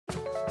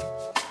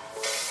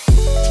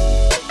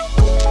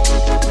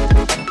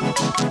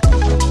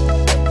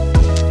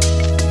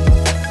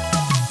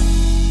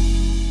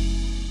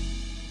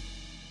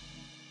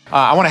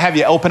I want to have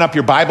you open up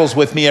your Bibles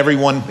with me,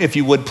 everyone, if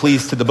you would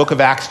please, to the book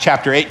of Acts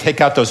chapter 8. Take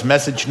out those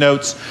message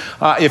notes.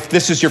 If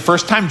this is your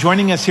first time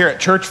joining us here at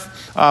church,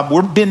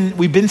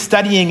 we've been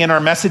studying in our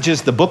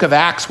messages the book of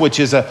Acts, which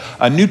is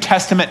a New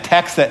Testament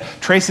text that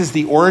traces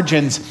the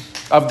origins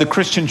of the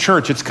Christian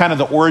church. It's kind of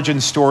the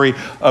origin story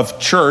of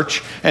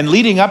church. And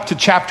leading up to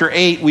chapter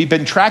 8, we've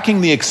been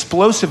tracking the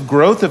explosive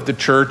growth of the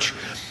church.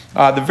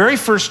 The very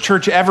first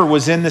church ever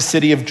was in the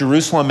city of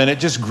Jerusalem, and it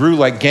just grew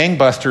like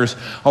gangbusters.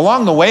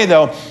 Along the way,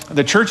 though,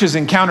 the church has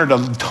encountered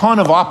a ton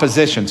of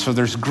opposition. So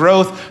there's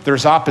growth,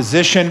 there's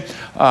opposition.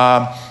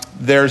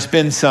 There's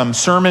been some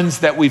sermons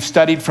that we've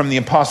studied from the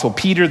Apostle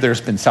Peter.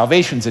 There's been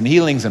salvations and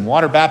healings and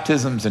water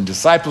baptisms and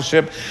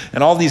discipleship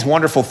and all these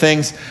wonderful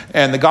things.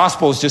 And the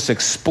gospel is just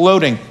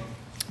exploding.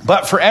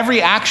 But for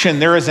every action,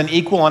 there is an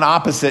equal and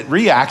opposite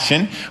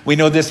reaction. We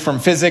know this from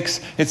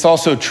physics. It's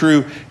also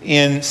true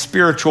in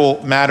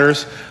spiritual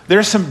matters.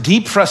 There's some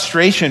deep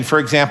frustration, for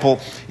example,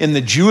 in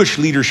the Jewish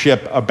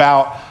leadership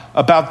about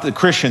the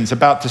Christians,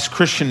 about this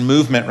Christian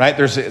movement, right?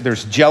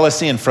 There's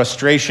jealousy and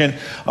frustration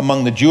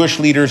among the Jewish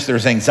leaders.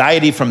 There's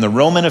anxiety from the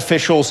Roman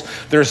officials.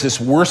 There's this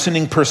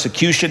worsening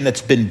persecution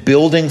that's been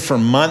building for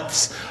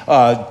months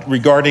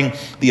regarding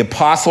the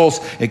apostles.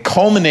 It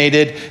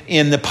culminated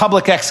in the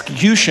public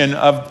execution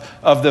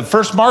of the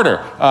first martyr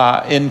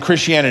in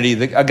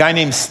Christianity, a guy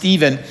named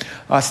Stephen.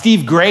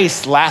 Steve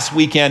Grace, last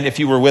weekend, if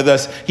you were with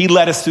us, he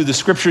led us through the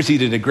scriptures. He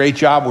did a great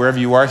job wherever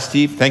you are,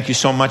 Steve. Thank you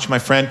so much, my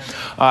friend.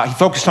 He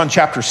focused on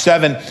chapter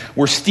 7,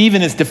 where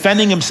Stephen is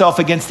defending himself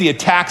against the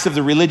attacks of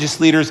the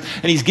religious leaders,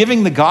 and he's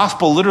giving the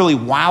gospel literally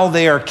while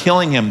they are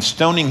killing him,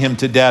 stoning him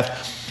to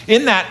death.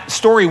 In that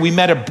story, we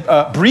met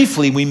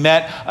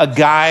a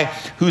guy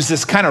who's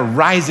this kind of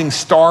rising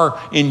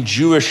star in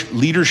Jewish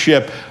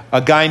leadership,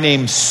 a guy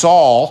named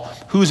Saul,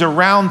 who's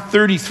around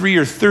 33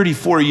 or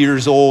 34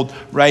 years old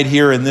right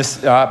here in this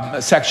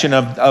section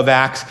of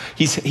Acts.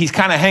 He's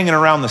kind of hanging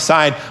around the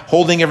side,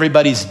 holding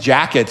everybody's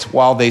jackets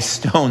while they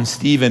stone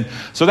Stephen.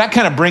 So that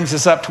kind of brings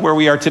us up to where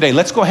we are today.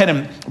 Let's go ahead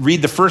and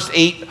read the first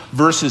 8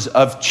 verses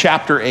of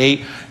chapter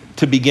 8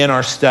 to begin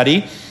our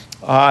study.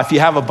 If you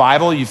have a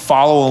Bible, you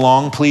follow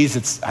along,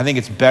 please. I think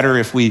it's better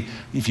if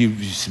you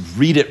just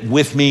read it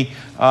with me.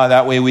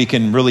 That way we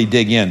can really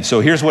dig in. So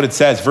here's what it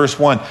says, verse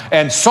 1.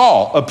 And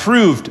Saul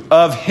approved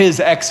of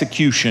his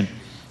execution.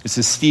 This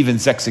is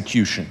Stephen's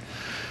execution.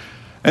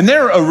 And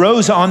there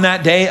arose on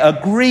that day a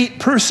great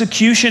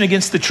persecution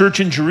against the church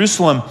in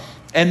Jerusalem,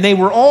 and they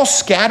were all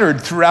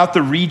scattered throughout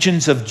the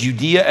regions of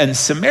Judea and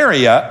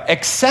Samaria,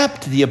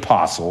 except the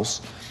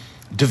apostles.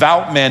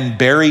 Devout men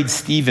buried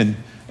Stephen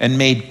and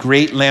made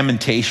great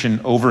lamentation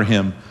over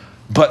him.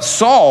 But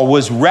Saul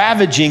was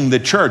ravaging the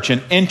church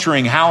and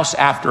entering house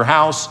after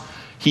house.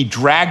 He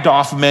dragged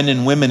off men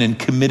and women and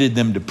committed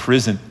them to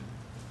prison.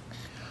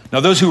 Now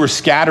those who were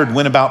scattered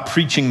went about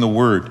preaching the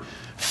word.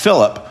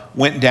 Philip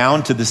went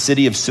down to the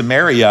city of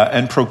Samaria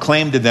and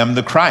proclaimed to them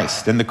the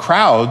Christ. And the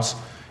crowds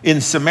in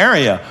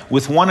Samaria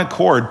with one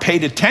accord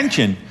paid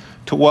attention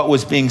to what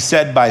was being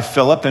said by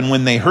Philip. And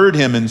when they heard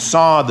him and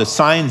saw the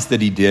signs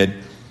that he did,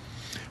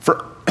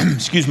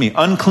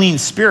 unclean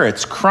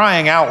spirits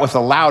crying out with a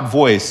loud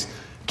voice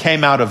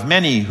came out of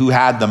many who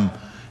had them,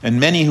 and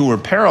many who were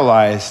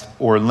paralyzed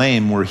or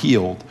lame were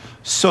healed.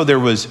 So there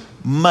was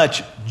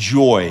much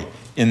joy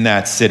in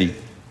that city.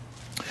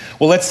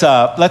 Well,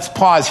 let's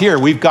pause here.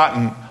 We've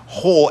gotten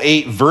whole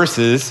 8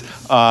 verses,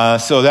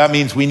 so that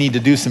means we need to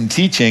do some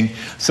teaching.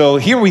 So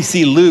here we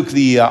see Luke,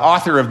 the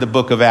author of the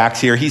book of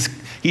Acts here.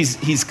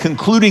 He's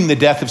concluding the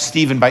death of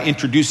Stephen by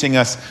introducing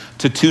us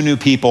to 2 new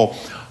people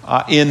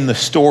in the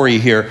story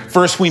here.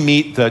 First, we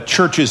meet the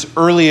church's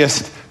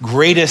earliest,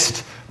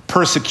 greatest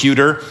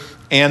persecutor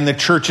and the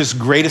church's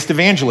greatest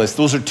evangelist.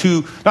 Those are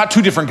not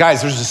two different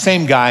guys. There's the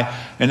same guy,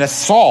 and that's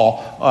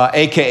Saul,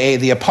 a.k.a.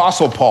 the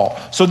Apostle Paul.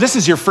 So this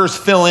is your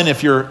first fill-in.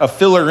 If you're a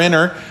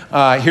filler-inner,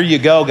 here you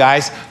go,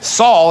 guys.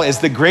 Saul is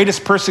the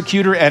greatest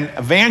persecutor and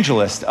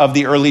evangelist of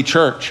the early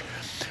church.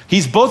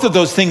 He's both of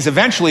those things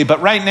eventually,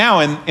 but right now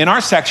in our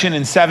section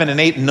in 7 and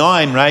 8 and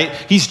 9, right,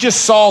 he's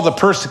just Saul the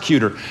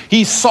persecutor.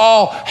 He's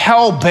Saul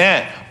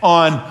hell-bent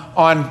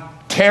on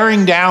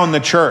tearing down the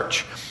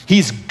church.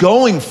 He's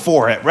going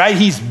for it, right?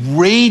 He's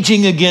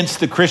raging against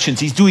the Christians.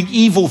 He's doing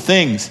evil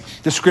things,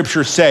 the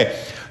scriptures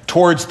say,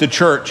 towards the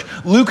church.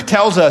 Luke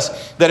tells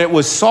us that it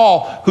was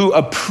Saul who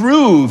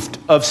approved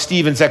of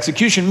Stephen's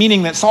execution,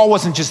 meaning that Saul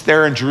wasn't just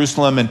there in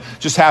Jerusalem and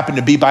just happened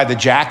to be by the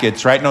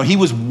jackets, right? No, he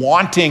was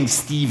wanting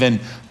Stephen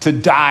to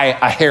die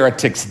a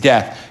heretic's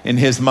death in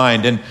his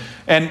mind. And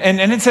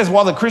it says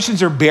while the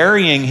Christians are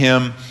burying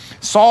him,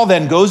 Saul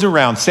then goes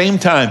around, same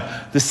time,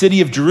 the city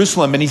of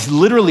Jerusalem, and he's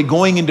literally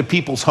going into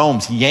people's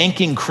homes,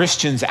 yanking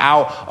Christians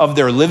out of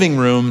their living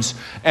rooms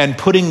and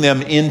putting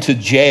them into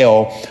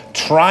jail,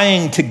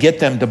 trying to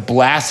get them to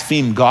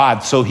blaspheme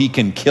God so he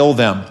can kill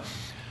them.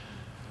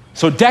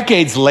 So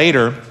decades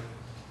later,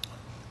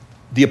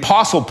 the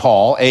Apostle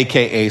Paul,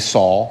 a.k.a.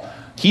 Saul,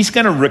 he's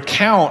going to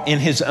recount in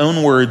his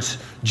own words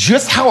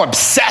just how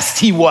obsessed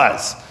he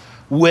was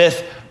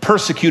with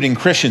persecuting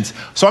Christians.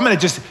 So I'm going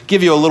to just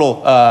give you a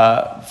little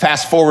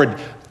fast forward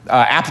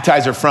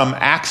appetizer from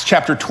Acts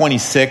chapter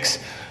 26.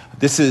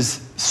 This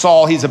is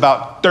Saul. He's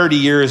about 30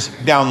 years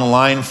down the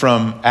line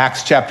from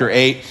Acts chapter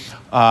 8.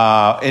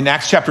 In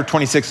Acts chapter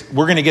 26,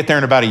 we're going to get there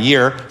in about a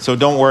year, so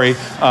don't worry.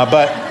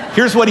 But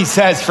here's what he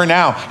says for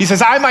now. He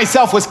says, I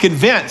myself was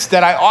convinced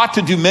that I ought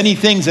to do many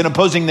things in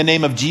opposing the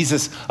name of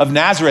Jesus of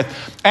Nazareth,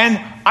 and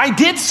I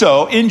did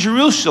so in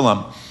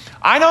Jerusalem.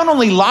 I not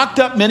only locked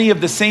up many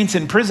of the saints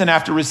in prison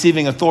after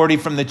receiving authority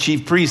from the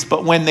chief priests,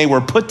 but when they were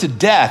put to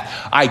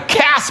death, I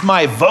cast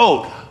my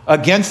vote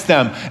against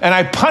them, and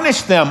I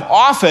punished them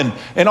often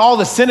in all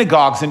the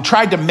synagogues and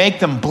tried to make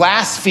them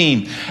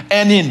blaspheme.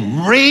 And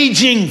in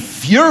raging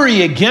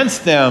fury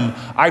against them,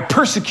 I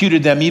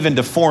persecuted them even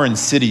to foreign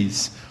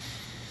cities.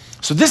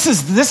 So this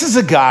is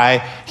a guy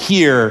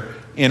here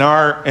in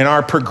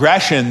our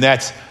progression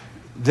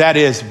that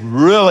is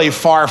really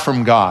far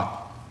from God.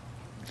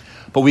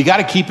 But we got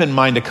to keep in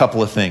mind a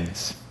couple of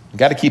things.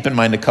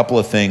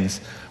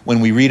 When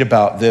we read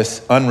about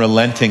this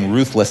unrelenting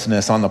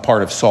ruthlessness on the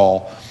part of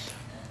Saul.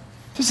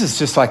 This is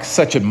just like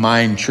such a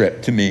mind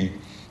trip to me.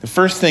 The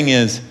first thing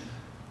is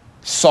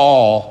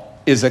Saul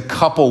is a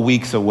couple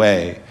weeks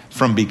away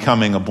from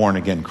becoming a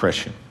born-again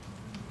Christian.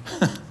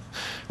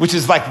 Which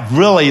is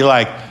really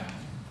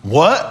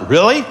what?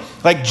 Really?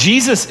 Like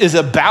Jesus is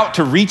about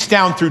to reach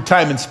down through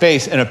time and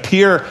space and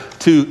appear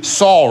to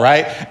Saul,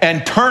 right?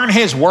 And turn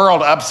his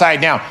world upside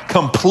down,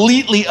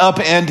 completely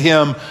upend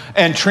him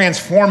and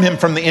transform him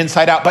from the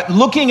inside out. But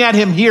looking at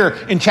him here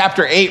in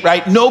chapter 8,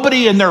 right?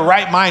 Nobody in their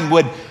right mind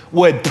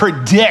would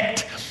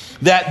predict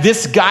that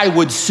this guy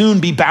would soon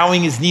be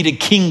bowing his knee to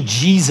King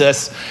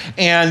Jesus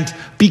and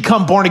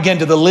become born again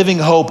to the living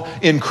hope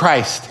in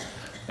Christ.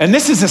 And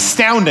this is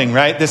astounding,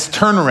 right? This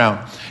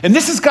turnaround. And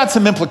this has got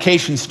some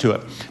implications to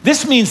it.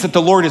 This means that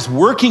the Lord is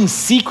working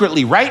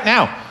secretly right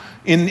now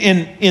in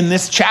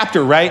this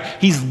chapter, right?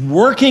 He's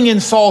working in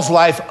Saul's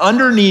life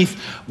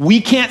underneath. We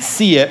can't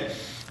see it.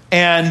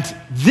 And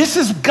this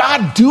is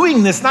God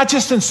doing this, not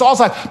just in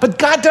Saul's life, but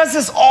God does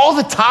this all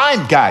the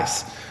time,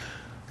 guys.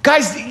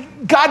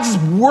 God's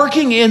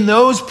working in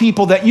those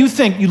people that you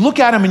look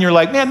at them and you're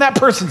like, man, that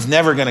person's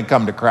never going to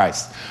come to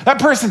Christ. That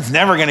person's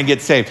never going to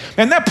get saved.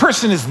 Man, that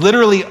person is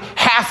literally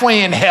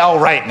halfway in hell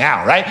right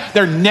now, right?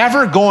 They're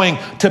never going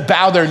to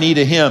bow their knee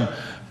to him.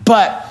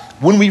 But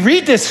when we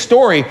read this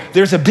story,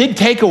 there's a big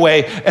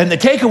takeaway, and the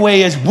takeaway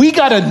is we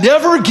got to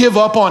never give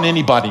up on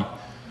anybody.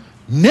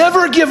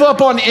 Never give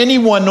up on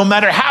anyone, no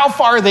matter how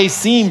far they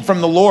seem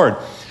from the Lord.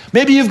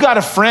 Maybe you've got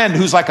a friend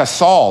who's like a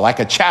Saul, like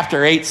a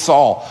chapter 8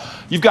 Saul.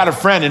 You've got a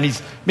friend,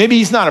 and maybe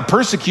he's not a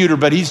persecutor,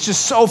 but he's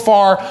just so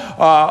far,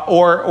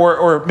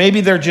 or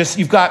maybe they're just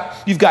you've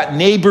got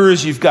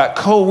neighbors, you've got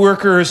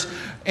coworkers,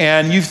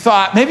 and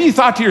maybe you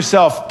thought to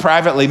yourself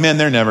privately, man,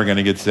 they're never going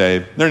to get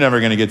saved. They're never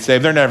going to get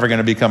saved. They're never going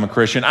to become a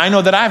Christian. I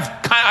know that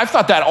I've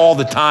thought that all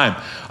the time.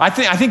 I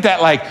think that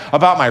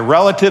about my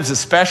relatives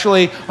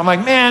especially. I'm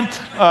like, man,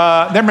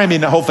 they're maybe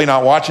hopefully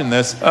not watching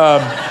this.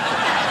 The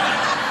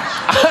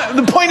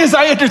point is,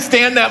 I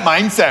understand that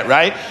mindset,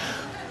 right?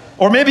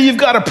 Or maybe you've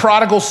got a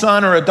prodigal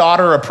son or a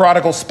daughter or a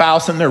prodigal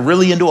spouse, and they're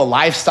really into a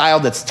lifestyle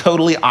that's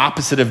totally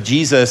opposite of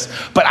Jesus.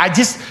 But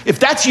if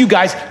that's you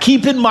guys,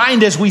 keep in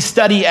mind as we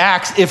study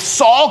Acts, if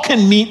Saul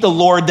can meet the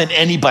Lord, then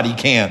anybody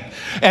can.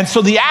 And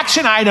so the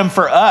action item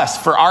for us,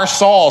 for our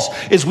Sauls,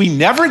 is we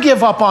never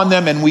give up on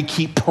them and we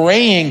keep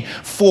praying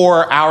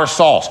for our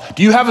Sauls.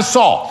 Do you have a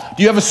Saul?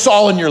 Do you have a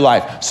Saul in your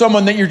life?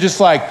 Someone that you're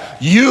just like,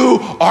 you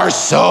are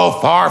so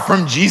far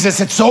from Jesus.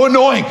 It's so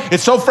annoying.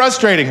 It's so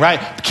frustrating, right?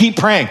 Keep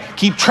praying,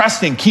 keep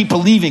trusting, keep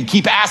believing,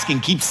 keep asking,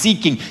 keep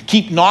seeking,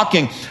 keep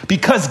knocking,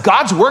 because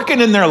God's working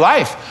in their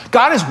life.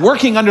 God is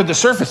working under the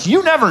surface.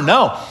 You never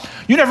know.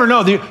 You never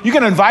know. You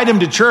can invite them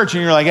to church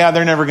and you're like, yeah,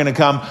 they're never going to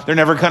come. They're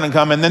never going to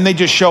come. And then they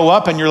just show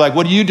up and you're like,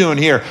 what are you doing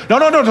here? No,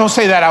 don't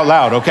say that out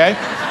loud, okay?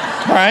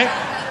 All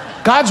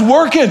right? God's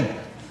working.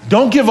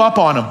 Don't give up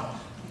on him.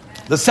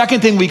 The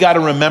second thing we got to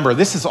remember,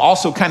 this is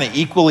also kind of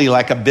equally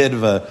like a bit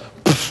of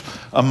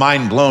a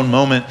mind-blown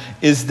moment,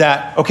 is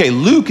that, okay,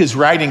 Luke is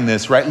writing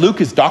this, right? Luke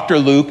is Dr.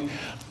 Luke.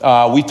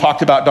 We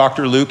talked about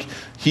Dr. Luke.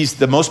 He's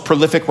the most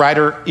prolific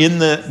writer in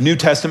the New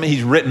Testament.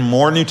 He's written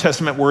more New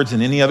Testament words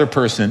than any other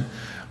person.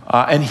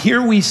 And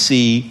here we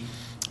see,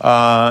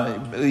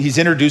 he's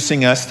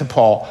introducing us to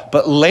Paul.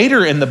 But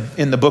later in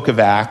the book of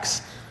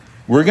Acts,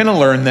 we're going to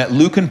learn that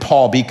Luke and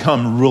Paul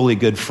become really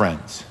good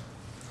friends.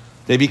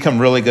 They become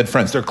really good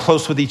friends. They're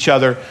close with each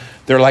other.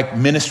 They're like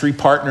ministry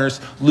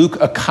partners. Luke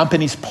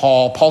accompanies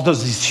Paul. Paul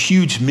does these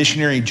huge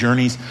missionary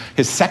journeys.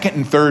 His second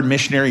and third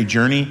missionary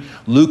journey,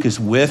 Luke is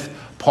with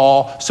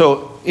Paul.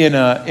 So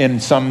in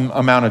some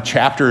amount of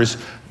chapters,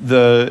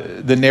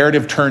 the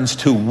narrative turns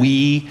to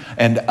we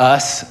and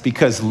us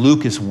because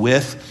Luke is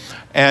with.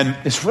 And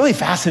it's really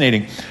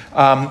fascinating.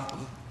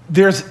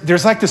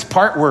 There's like this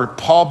part where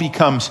Paul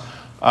becomes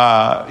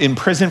in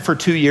prison for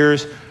 2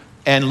 years,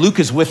 and Luke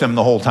is with him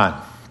the whole time.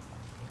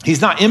 He's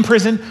not in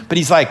prison, but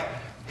he's like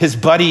his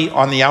buddy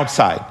on the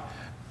outside.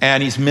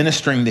 and he's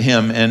ministering to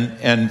him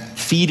and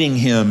feeding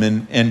him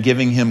and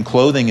giving him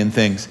clothing and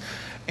things.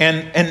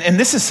 And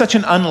this is such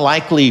an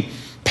unlikely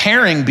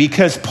pairing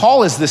because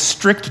Paul is this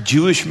strict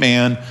Jewish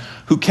man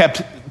who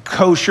kept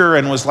kosher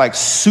and was like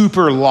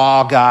super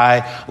law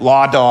guy,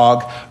 law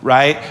dog,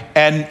 right?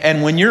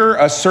 And when you're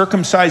a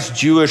circumcised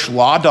Jewish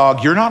law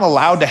dog, you're not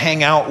allowed to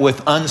hang out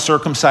with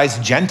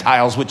uncircumcised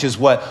Gentiles, which is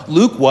what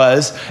Luke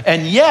was.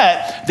 And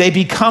yet they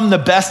become the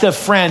best of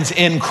friends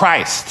in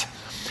Christ.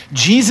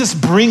 Jesus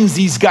brings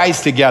these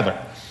guys together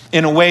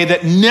in a way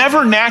that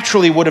never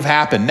naturally would have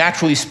happened,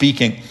 naturally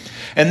speaking.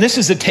 And this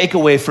is a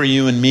takeaway for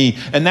you and me,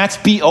 and that's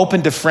be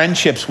open to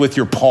friendships with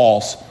your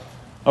Pauls.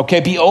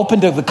 Okay, be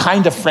open to the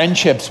kind of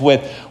friendships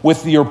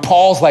with your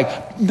Pauls. Like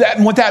that,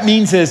 and what that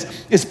means is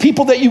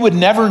people that you would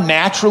never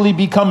naturally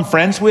become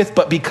friends with,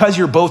 but because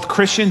you're both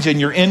Christians and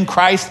you're in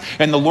Christ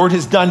and the Lord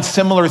has done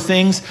similar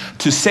things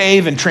to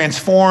save and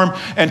transform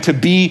and to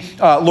be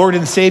Lord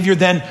and Savior,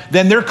 then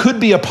there could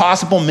be a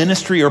possible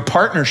ministry or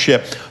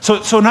partnership.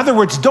 So in other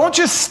words, don't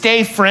just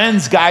stay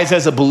friends, guys,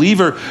 as a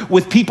believer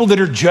with people that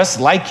are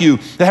just like you,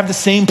 that have the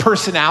same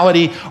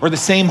personality or the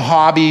same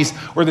hobbies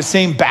or the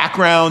same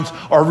backgrounds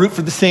or root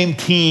for the same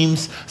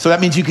teams. So that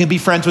means you can be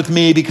friends with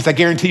me because I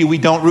guarantee you we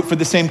don't root for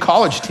the same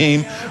college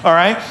team, all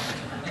right?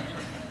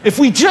 If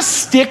we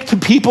just stick to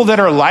people that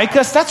are like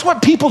us, that's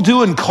what people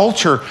do in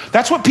culture.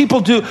 That's what people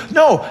do.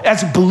 No,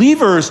 as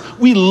believers,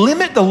 we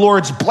limit the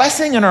Lord's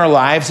blessing in our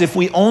lives if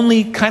we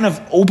only kind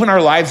of open our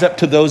lives up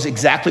to those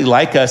exactly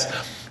like us.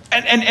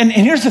 And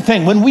here's the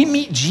thing, when we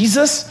meet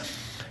Jesus,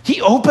 he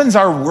opens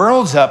our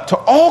worlds up to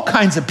all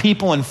kinds of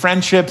people and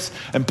friendships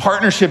and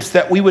partnerships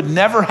that we would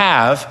never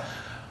have,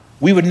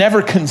 we would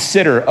never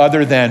consider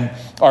other than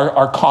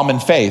our common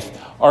faith,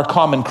 our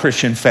common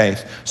Christian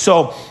faith.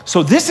 So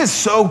this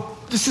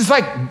is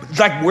like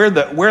where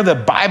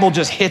the Bible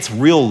just hits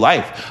real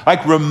life.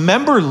 Like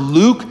remember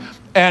Luke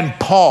and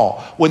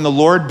Paul when the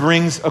Lord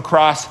brings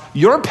across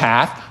your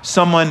path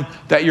someone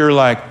that you're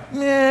like,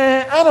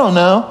 I don't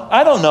know.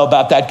 I don't know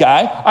about that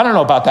guy. I don't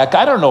know about that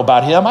guy. I don't know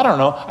about him. I don't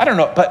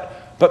know.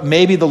 But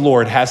maybe the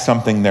Lord has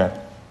something there.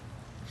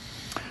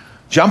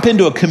 Jump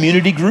into a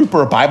community group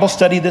or a Bible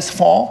study this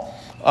fall.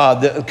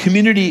 The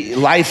community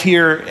life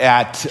here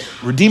at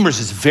Redeemers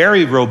is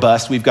very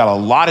robust. We've got a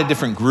lot of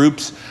different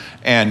groups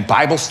and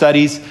Bible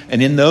studies.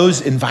 And in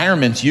those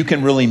environments, you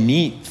can really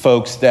meet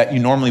folks that you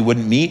normally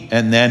wouldn't meet.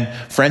 And then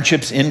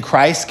friendships in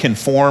Christ can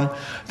form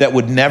that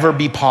would never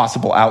be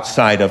possible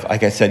outside of,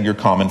 like I said, your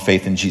common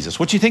faith in Jesus.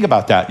 What do you think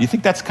about that? You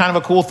think that's kind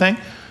of a cool thing?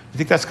 You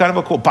think that's kind of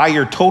a cool? By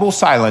your total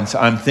silence,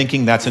 I'm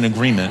thinking that's an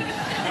agreement.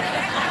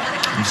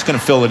 I'm just going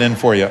to fill it in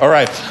for you. All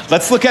right,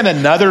 let's look at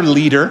another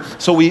leader.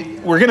 So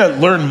we're going to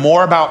learn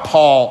more about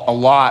Paul a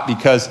lot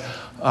because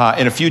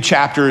in a few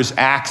chapters,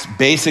 Acts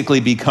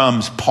basically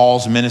becomes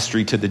Paul's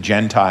ministry to the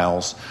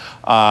Gentiles.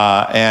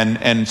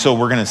 And so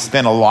we're going to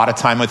spend a lot of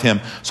time with him.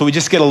 So we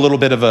just get a little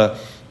bit of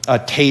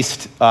a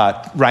taste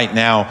right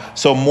now.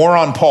 So more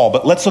on Paul,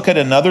 but let's look at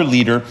another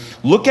leader.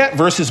 Look at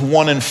verses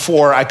 1 and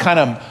 4. I kind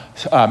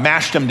of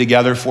mashed them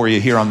together for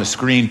you here on the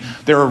screen.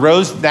 There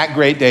arose that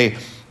day,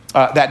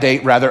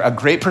 a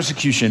great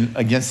persecution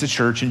against the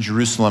church in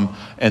Jerusalem,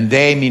 and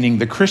they, meaning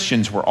the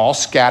Christians, were all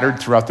scattered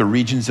throughout the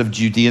regions of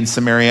Judea and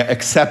Samaria,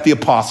 except the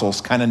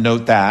apostles. Kind of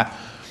note that.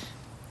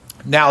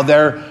 Now,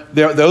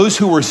 those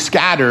who were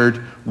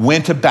scattered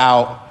went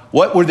about,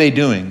 what were they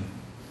doing?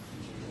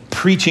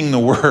 Preaching the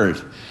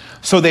word.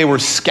 So they were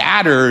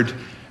scattered,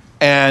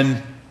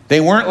 and they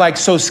weren't like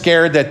so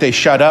scared that they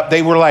shut up.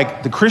 They were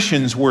like, the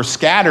Christians were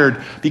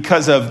scattered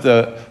because of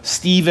the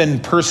Stephen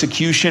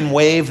persecution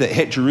wave that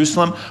hit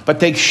Jerusalem, but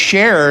they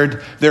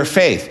shared their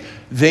faith.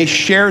 They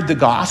shared the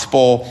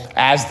gospel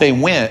as they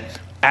went,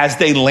 as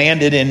they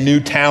landed in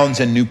new towns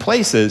and new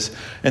places.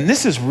 And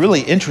this is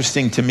really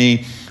interesting to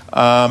me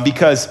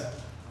because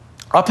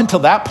up until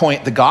that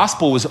point, the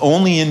gospel was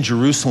only in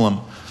Jerusalem.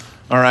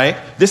 All right.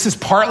 This is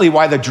partly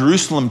why the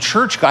Jerusalem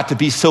church got to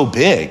be so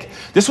big.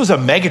 This was a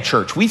mega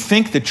church. We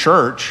think the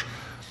church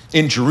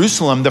in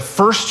Jerusalem, the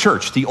first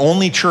church, the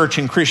only church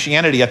in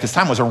Christianity at this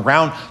time, was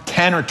around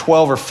 10 or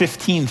 12 or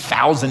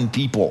 15,000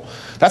 people.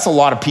 That's a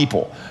lot of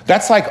people.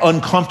 That's like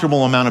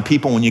uncomfortable amount of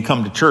people when you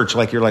come to church.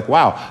 Like you're like,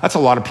 wow, that's a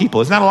lot of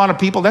people. Isn't that a lot of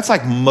people? That's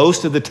like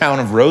most of the town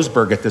of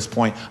Roseburg at this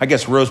point. I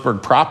guess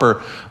Roseburg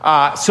proper.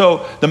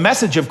 So the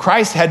message of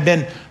Christ had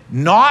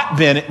not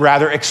been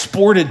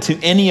exported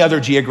to any other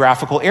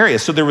geographical area.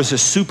 So there was a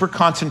super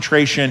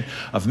concentration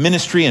of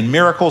ministry and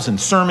miracles and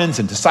sermons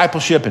and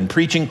discipleship and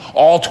preaching.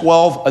 All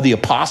 12 of the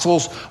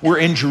apostles were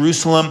in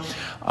Jerusalem.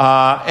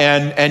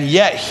 And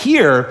yet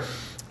here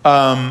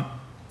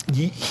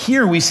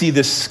we see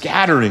this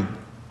scattering,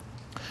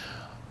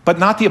 but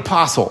not the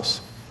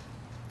apostles.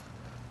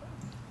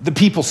 The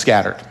people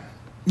scattered.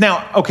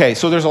 Now, okay,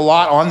 so there's a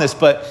lot on this,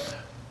 but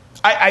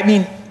I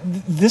mean,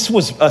 this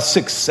was a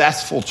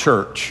successful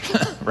church,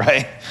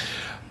 right?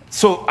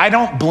 So I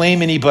don't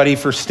blame anybody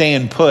for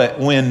staying put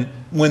when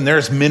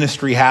there's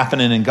ministry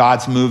happening and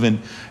God's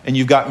moving and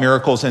you've got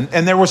miracles. And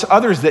there was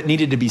others that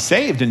needed to be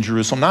saved in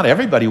Jerusalem. Not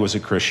everybody was a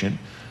Christian.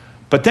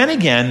 But then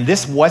again,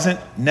 this wasn't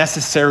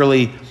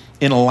necessarily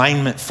in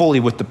alignment fully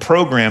with the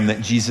program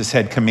that Jesus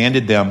had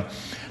commanded them,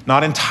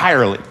 not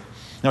entirely.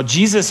 Now,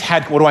 Jesus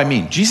had, what do I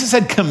mean? Jesus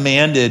had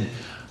commanded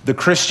the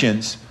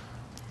Christians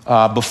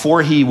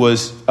before he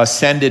was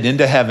ascended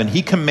into heaven.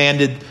 He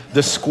commanded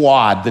the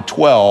squad, the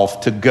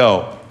 12, to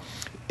go.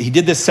 He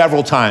did this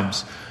several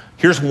times.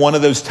 Here's one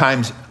of those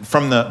times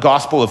from the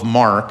Gospel of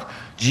Mark.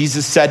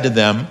 Jesus said to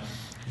them,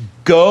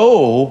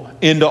 "Go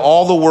into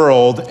all the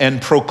world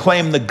and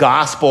proclaim the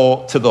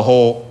gospel to the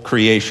whole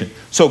creation."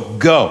 So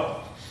go.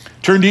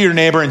 Turn to your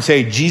neighbor and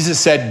say, Jesus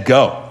said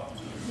go.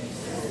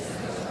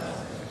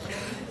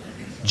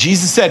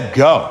 Jesus said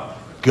go.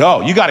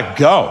 Go. You got to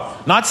go.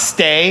 Not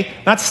stay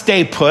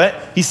put.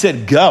 He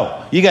said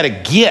go. You got to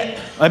get.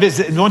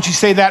 Don't you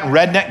say that in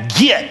redneck?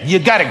 Get. You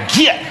got to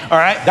get. All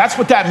right? That's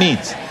what that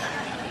means.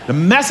 The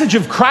message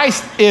of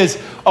Christ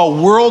is a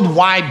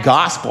worldwide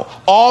gospel.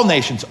 All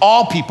nations,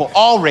 all people,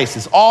 all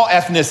races, all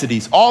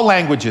ethnicities, all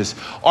languages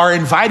are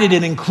invited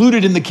and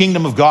included in the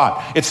kingdom of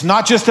God. It's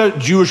not just a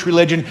Jewish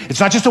religion. It's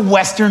not just a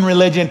Western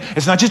religion.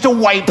 It's not just a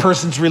white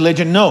person's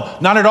religion. No,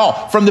 not at all.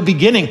 From the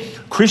beginning,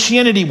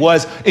 Christianity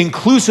was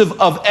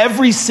inclusive of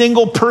every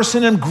single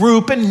person and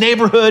group and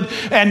neighborhood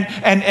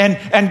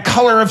and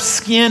color of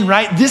skin,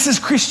 right? This is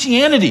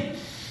Christianity.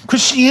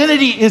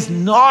 Christianity is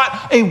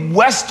not a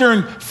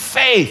Western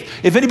faith.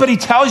 If anybody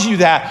tells you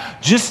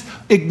that, just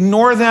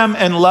ignore them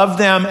and love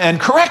them and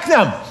correct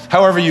them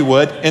however you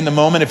would in the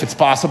moment if it's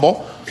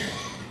possible.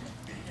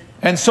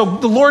 And so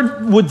the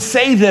Lord would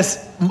say this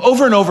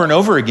over and over and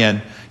over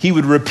again. He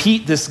would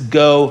repeat this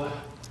go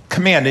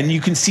command. And you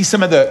can see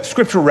some of the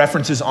scriptural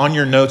references on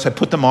your notes. I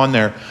put them on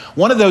there.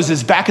 One of those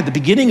is back at the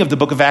beginning of the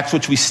book of Acts,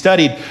 which we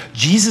studied.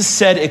 Jesus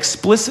said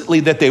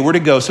explicitly that they were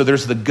to go. So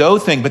there's the go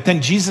thing. But then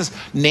Jesus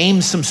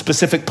names some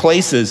specific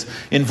places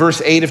in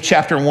verse 8 of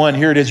chapter 1.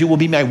 Here it is. You will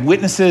be my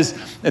witnesses.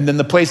 And then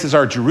the places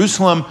are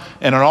Jerusalem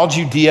and on all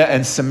Judea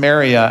and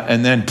Samaria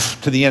and then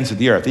to the ends of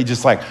the earth. He's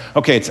just like,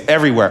 okay, it's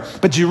everywhere.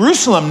 But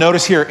Jerusalem,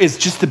 notice here, is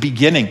just the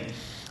beginning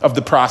of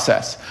the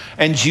process.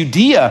 And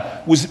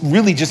Judea was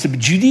really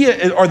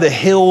Judea are the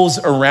hills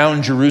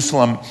around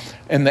Jerusalem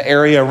and the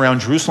area around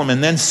Jerusalem.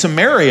 And then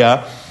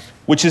Samaria,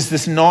 which is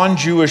this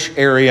non-Jewish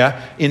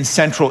area in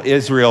central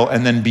Israel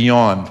and then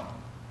beyond.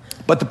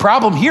 But the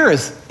problem here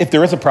is, if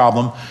there is a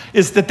problem,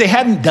 is that they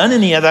hadn't done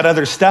any of that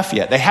other stuff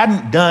yet. They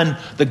hadn't done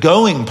the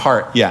going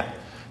part yet.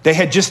 They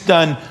had just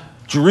done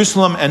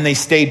Jerusalem and they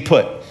stayed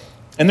put.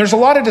 And there's a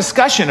lot of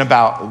discussion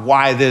about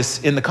why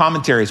this, in the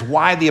commentaries,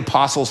 why the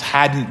apostles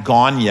hadn't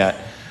gone yet.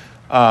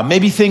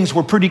 Maybe things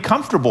were pretty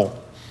comfortable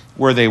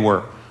where they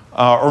were.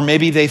 Or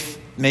maybe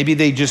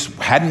they just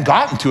hadn't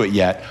gotten to it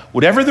yet.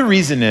 Whatever the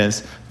reason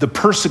is, the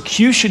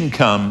persecution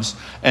comes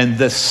and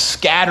the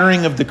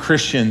scattering of the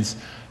Christians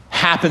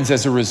happens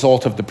as a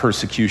result of the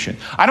persecution.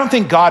 I don't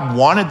think God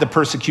wanted the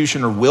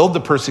persecution or willed the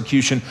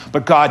persecution,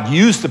 but God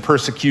used the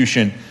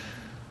persecution.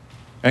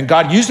 And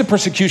God used the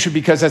persecution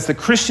because as the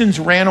Christians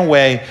ran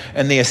away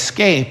and they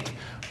escaped,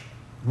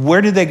 where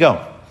did they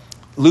go?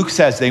 Luke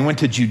says they went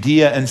to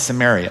Judea and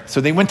Samaria.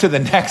 So they went to the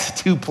next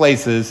two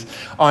places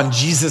on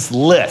Jesus'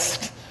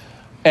 list.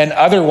 And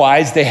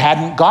otherwise, they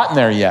hadn't gotten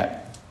there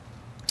yet.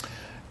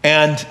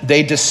 And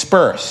they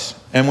disperse.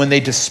 And when they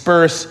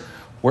disperse,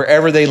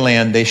 wherever they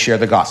land, they share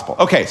the gospel.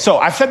 Okay, so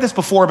I've said this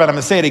before, but I'm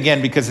going to say it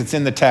again because it's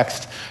in the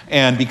text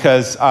and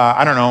because,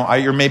 I don't know,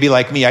 you're maybe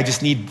like me. I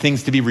just need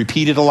things to be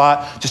repeated a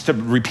lot, just to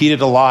repeat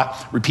it a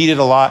lot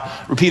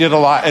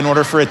in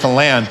order for it to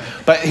land.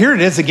 But here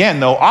it is again,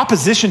 though.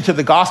 Opposition to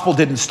the gospel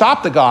didn't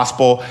stop the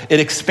gospel. It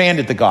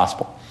expanded the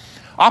gospel.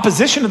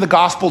 Opposition to the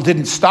gospel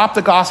didn't stop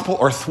the gospel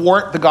or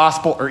thwart the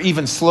gospel or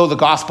even slow the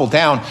gospel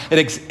down.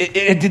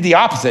 It did the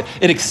opposite.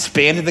 It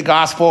expanded the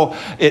gospel,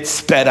 it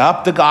sped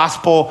up the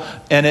gospel,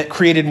 and it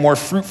created more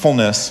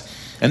fruitfulness.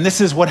 And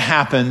this is what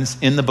happens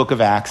in the book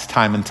of Acts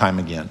time and time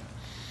again.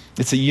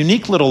 It's a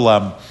unique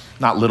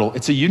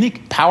it's a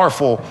unique,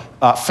 powerful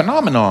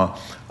phenomenon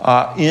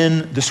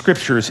in the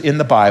scriptures, in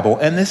the Bible.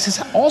 And this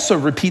has also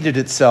repeated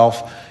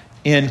itself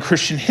in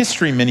Christian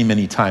history many,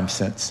 many times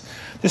since.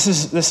 This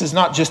is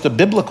not just a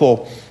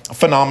biblical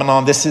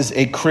phenomenon. This is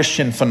a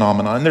Christian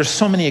phenomenon. And there's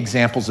so many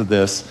examples of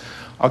this.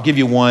 I'll give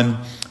you one.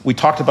 We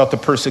talked about the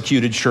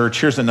persecuted church.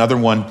 Here's another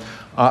one.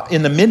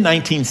 In the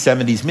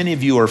mid-1970s, many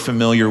of you are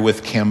familiar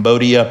with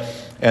Cambodia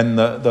and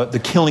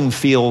the killing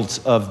fields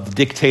of the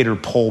dictator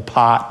Pol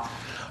Pot.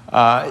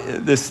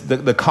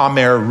 The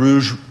Khmer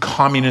Rouge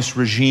communist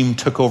regime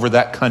took over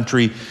that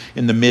country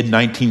in the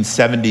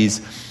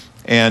mid-1970s.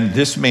 And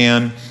this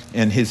man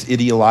and his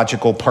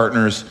ideological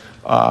partners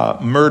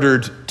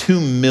murdered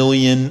 2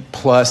 million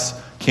plus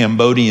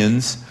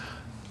Cambodians.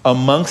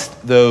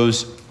 Amongst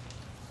those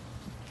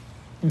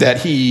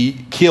that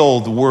he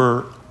killed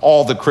were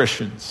all the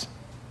Christians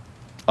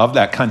of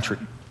that country.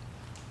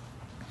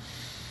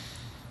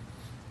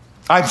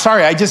 I'm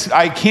sorry, I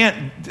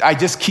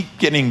just keep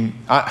getting,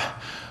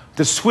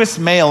 the Swiss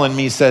male in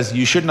me says,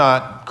 you should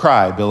not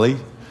cry, Billy,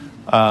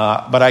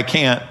 but I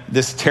can't.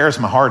 This tears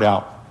my heart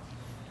out.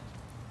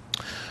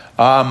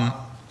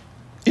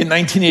 In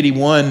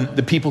 1981,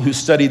 the people who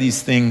study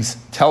these things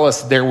tell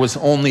us there was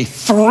only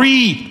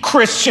 3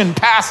 Christian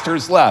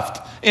pastors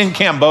left in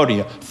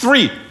Cambodia.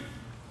 3.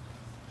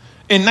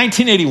 In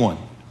 1981.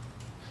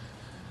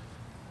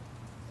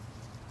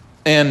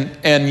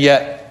 And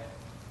yet,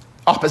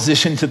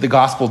 opposition to the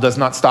gospel does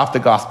not stop the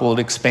gospel. It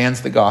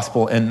expands the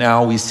gospel. And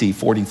now we see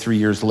 43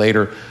 years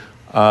later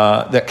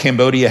that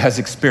Cambodia has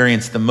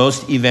experienced the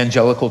most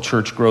evangelical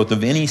church growth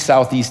of any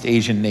Southeast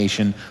Asian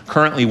nation.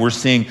 Currently, we're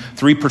seeing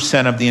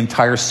 3% of the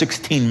entire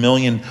 16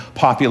 million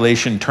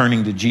population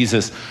turning to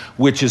Jesus,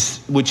 which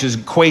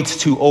equates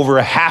to over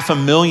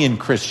 500,000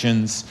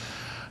 Christians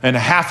and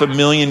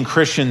 500,000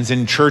 Christians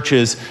in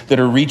churches that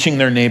are reaching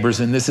their neighbors.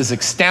 And this is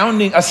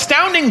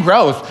astounding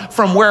growth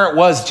from where it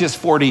was just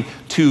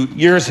 42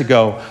 years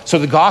ago. So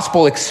the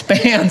gospel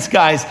expands,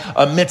 guys,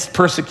 amidst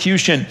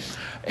persecution.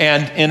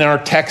 And in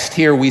our text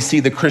here, we see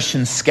the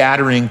Christians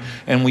scattering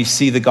and we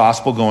see the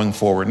gospel going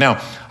forward.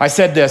 Now, I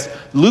said this,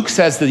 Luke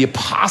says that the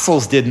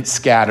apostles didn't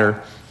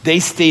scatter. They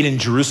stayed in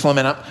Jerusalem.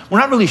 And we're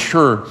not really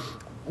sure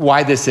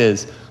why this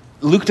is.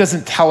 Luke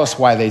doesn't tell us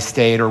why they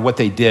stayed or what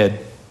they did.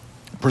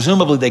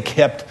 Presumably they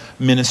kept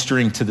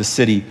ministering to the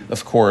city,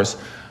 of course.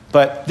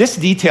 But this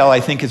detail, I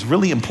think, is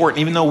really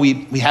important, even though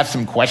we have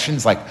some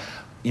questions like,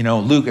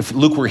 Luke, if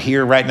Luke were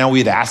here right now,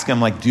 we'd ask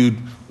him like, dude,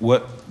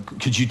 what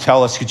could you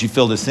tell us? Could you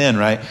fill this in,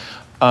 right?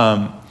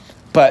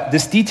 But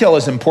this detail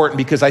is important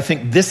because I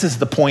think this is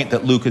the point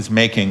that Luke is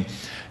making.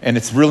 And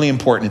it's really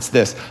important. It's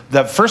this.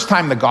 The first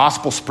time the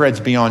gospel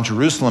spreads beyond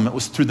Jerusalem, it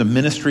was through the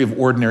ministry of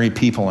ordinary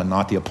people and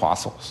not the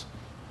apostles.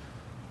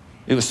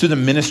 It was through the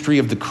ministry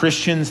of the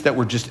Christians that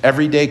were just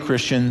everyday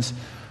Christians,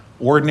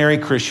 ordinary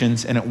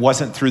Christians, and it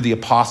wasn't through the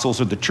apostles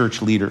or the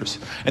church leaders.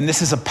 And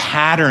this is a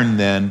pattern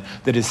then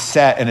that is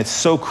set, and it's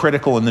so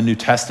critical in the New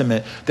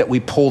Testament that we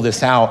pull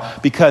this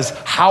out, because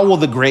how will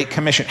the Great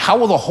Commission, how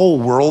will the whole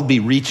world be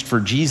reached for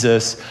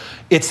Jesus?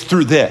 It's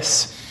through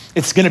this.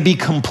 It's going to be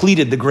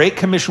completed. The Great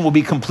Commission will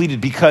be completed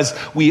because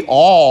we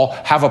all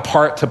have a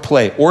part to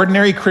play.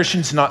 Ordinary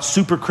Christians, not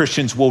super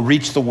Christians, will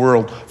reach the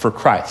world for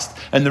Christ.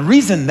 And the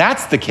reason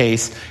that's the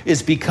case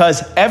is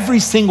because every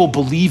single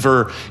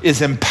believer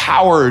is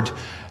empowered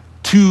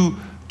to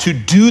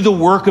do the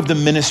work of the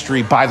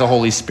ministry by the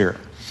Holy Spirit.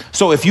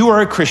 So if you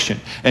are a Christian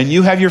and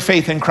you have your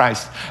faith in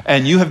Christ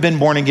and you have been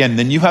born again,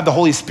 then you have the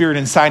Holy Spirit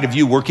inside of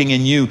you working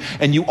in you,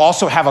 and you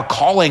also have a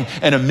calling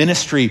and a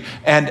ministry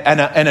and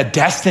a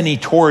destiny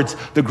towards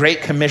the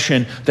Great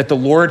Commission that the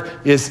Lord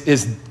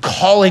is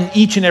calling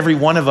each and every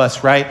one of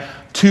us, right,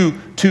 to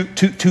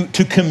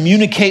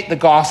communicate the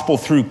gospel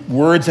through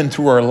words and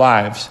through our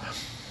lives.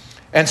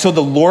 And so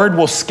the Lord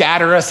will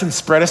scatter us and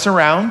spread us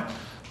around.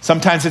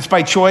 Sometimes it's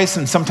by choice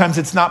and sometimes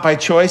it's not by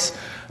choice.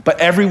 But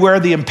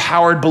everywhere the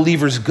empowered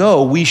believers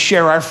go, we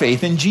share our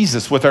faith in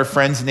Jesus with our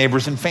friends,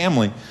 neighbors, and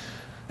family.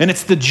 And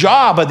it's the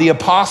job of the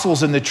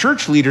apostles and the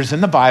church leaders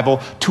in the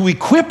Bible to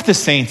equip the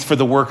saints for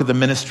the work of the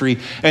ministry.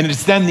 And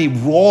it's then the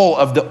role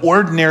of the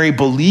ordinary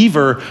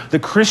believer, the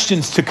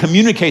Christians, to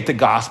communicate the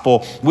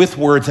gospel with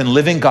words and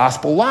living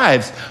gospel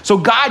lives. So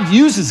God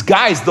uses,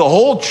 guys, the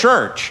whole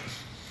church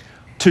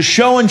to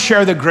show and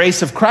share the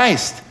grace of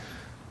Christ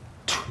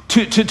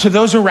to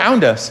those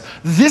around us.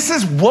 This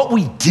is what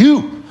we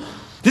do.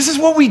 This is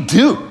what we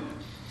do.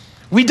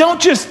 We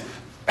don't just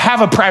have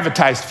a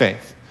privatized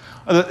faith.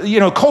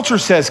 Culture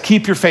says,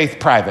 keep your faith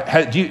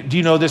private. Do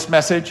you know this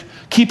message?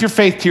 Keep your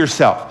faith to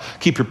yourself.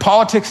 Keep your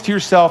politics to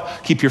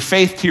yourself. Keep your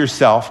faith to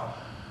yourself.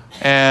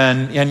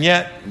 And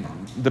yet,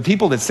 the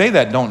people that say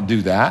that don't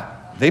do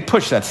that. They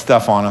push that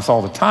stuff on us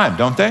all the time,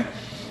 don't they?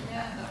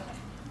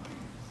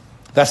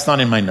 That's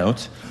not in my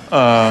notes.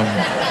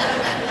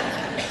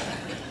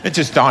 It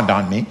just dawned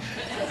on me.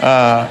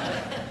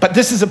 But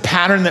this is a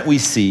pattern that we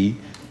see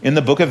in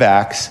the book of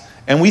Acts.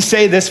 And we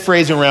say this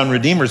phrase around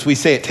Redeemers. We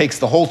say it takes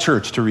the whole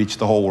church to reach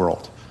the whole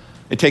world.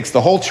 It takes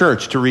the whole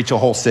church to reach a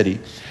whole city.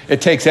 It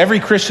takes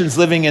every Christian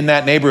living in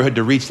that neighborhood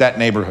to reach that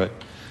neighborhood.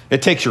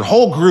 It takes your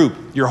whole group,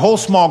 your whole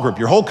small group,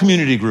 your whole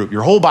community group,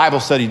 your whole Bible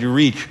study to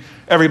reach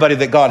everybody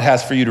that God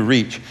has for you to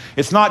reach.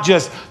 It's not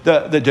just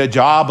the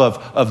job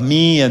of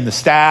me and the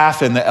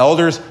staff and the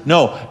elders.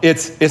 No,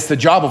 it's the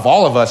job of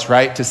all of us,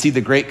 right, to see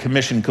the Great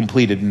Commission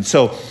completed. And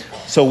so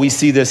we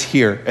see this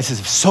here. This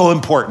is so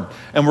important.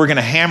 And we're going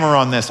to hammer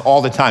on this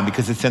all the time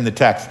because it's in the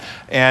text.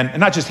 And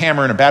not just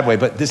hammer in a bad way,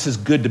 but this is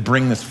good to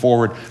bring this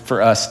forward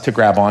for us to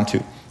grab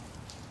onto.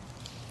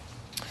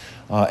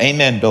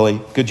 Amen,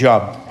 Billy. Good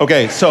job.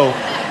 Okay, so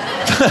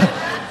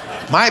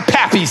my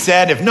pappy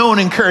said, if no one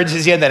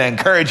encourages you, then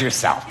encourage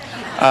yourself.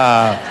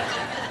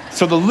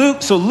 So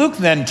Luke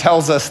then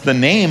tells us the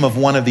name of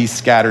one of these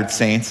scattered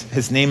saints.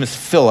 His name is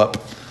Philip.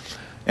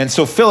 And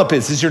so Philip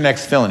this is your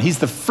next fill-in. He's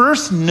the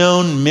first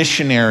known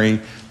missionary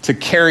to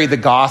carry the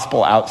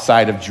gospel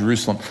outside of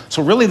Jerusalem.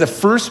 So really the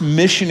first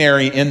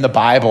missionary in the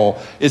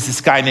Bible is this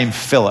guy named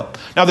Philip.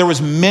 Now there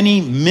was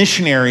many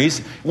missionaries.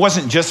 It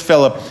wasn't just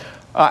Philip,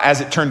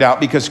 as it turned out,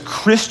 because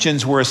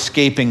Christians were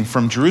escaping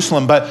from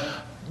Jerusalem. But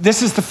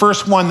this is the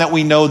first one that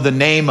we know the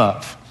name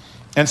of.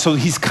 And so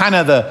he's kind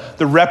of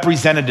the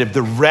representative,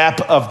 the rep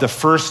of the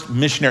first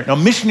missionary. Now,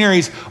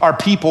 missionaries are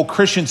people,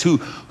 Christians, who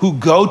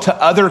go to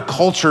other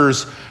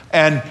cultures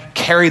and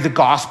carry the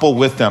gospel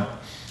with them.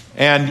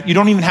 And you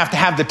don't even have to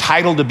have the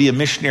title to be a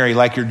missionary,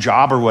 like your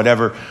job or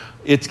whatever.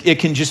 It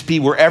can just be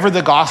wherever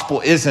the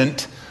gospel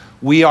isn't,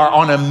 we are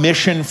on a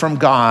mission from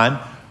God.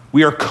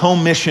 We are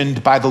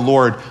commissioned by the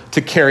Lord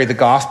to carry the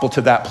gospel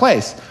to that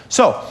place.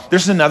 So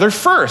there's another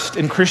first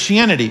in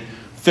Christianity.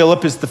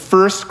 Philip is the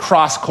first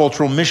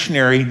cross-cultural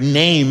missionary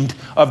named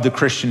of the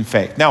Christian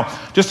faith. Now,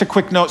 just a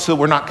quick note so that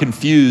we're not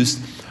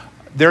confused.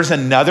 There's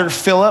another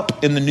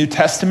Philip in the New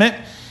Testament,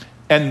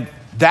 and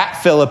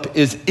that Philip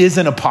is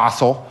an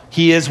apostle.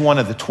 He is one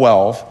of the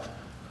 12.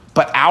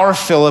 But our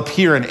Philip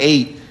here in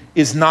 8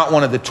 is not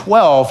one of the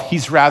 12.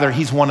 He's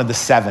one of the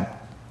 7.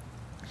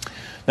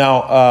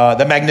 Now,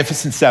 the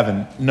Magnificent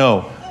Seven,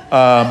 no.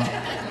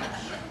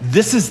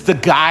 This is the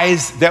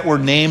guys that were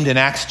named in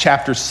Acts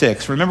chapter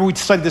 6. Remember, we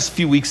studied this a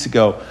few weeks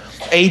ago.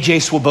 A.J.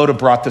 Swoboda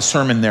brought the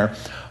sermon there.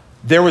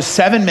 There was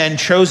 7 men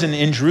chosen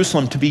in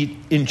Jerusalem to be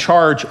in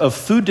charge of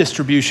food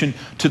distribution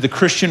to the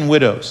Christian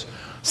widows.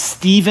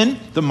 Stephen,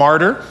 the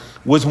martyr,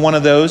 was one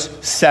of those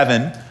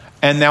 7.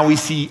 And now we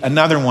see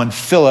another one,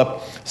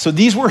 Philip. So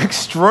these were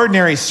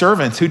extraordinary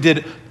servants who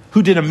did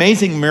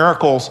amazing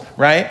miracles,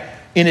 right?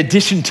 In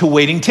addition to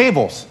waiting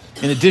tables,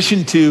 in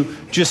addition to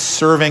just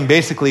serving,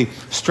 basically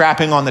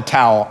strapping on the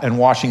towel and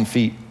washing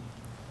feet.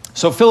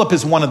 So Philip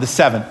is one of the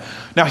 7.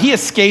 Now he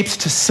escapes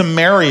to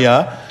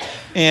Samaria,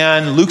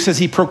 and Luke says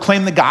he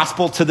proclaimed the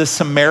gospel to the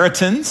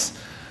Samaritans,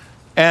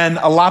 and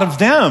a lot of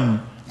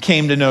them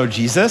came to know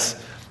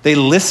Jesus. They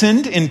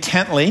listened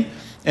intently,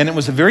 and it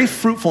was a very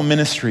fruitful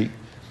ministry.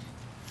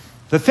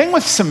 The thing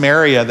with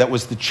Samaria that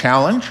was the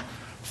challenge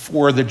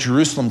for the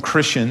Jerusalem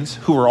Christians,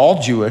 who were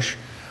all Jewish,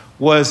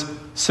 was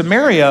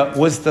Samaria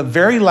was the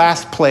very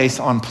last place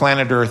on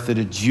planet Earth that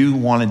a Jew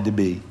wanted to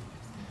be.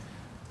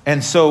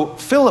 And so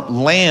Philip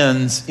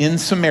lands in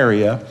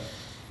Samaria,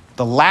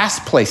 the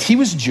last place. He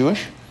was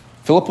Jewish.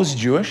 Philip was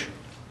Jewish.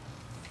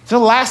 It's the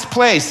last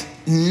place,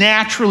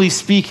 naturally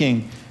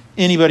speaking,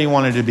 anybody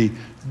wanted to be.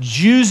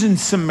 Jews and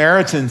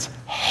Samaritans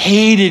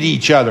hated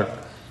each other.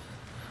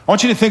 I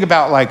want you to think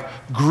about like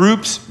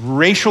groups,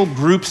 racial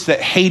groups that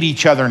hate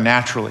each other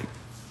naturally.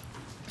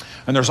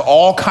 And there's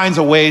all kinds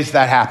of ways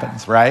that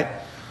happens, right?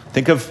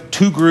 Think of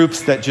 2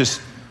 groups that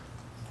just,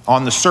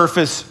 on the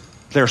surface,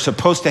 they're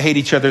supposed to hate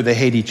each other, they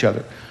hate each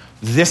other.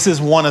 This is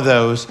one of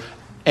those,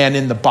 and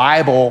in the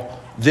Bible,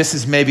 this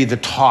is maybe the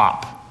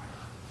top.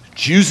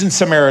 Jews and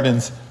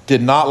Samaritans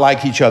did not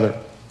like each other.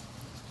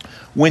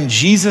 When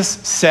Jesus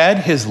said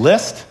his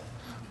list,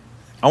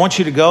 I want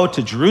you to go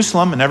to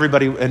Jerusalem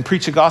and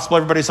preach the gospel,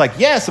 everybody's like,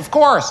 yes, of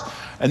course.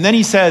 And then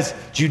he says,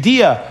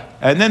 Judea.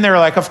 And then they're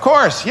like, of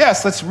course,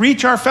 yes, let's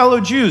reach our fellow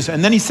Jews.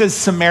 And then he says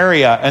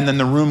Samaria, and then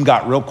the room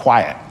got real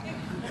quiet.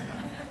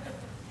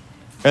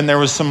 And there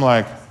was some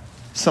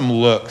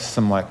looks,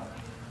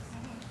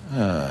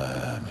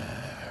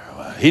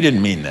 he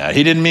didn't mean that.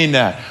 He didn't mean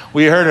that.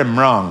 We heard him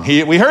wrong.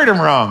 We heard him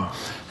wrong.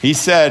 He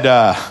said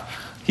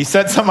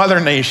some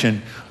other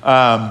nation,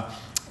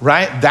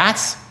 right?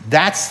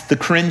 That's the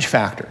cringe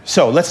factor.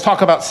 So let's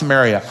talk about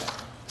Samaria.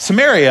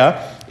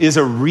 Samaria is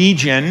a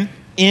region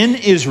in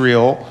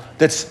Israel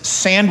that's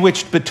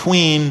sandwiched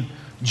between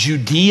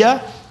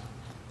Judea,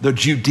 the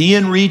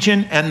Judean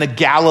region, and the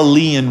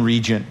Galilean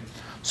region.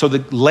 So the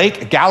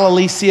lake,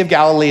 Galilee, Sea of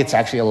Galilee, it's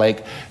actually a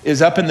lake,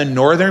 is up in the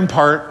northern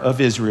part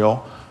of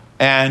Israel.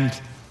 And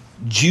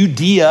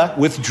Judea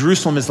with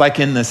Jerusalem is like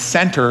in the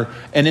center,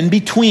 and in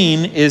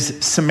between is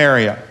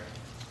Samaria.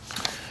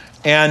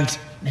 And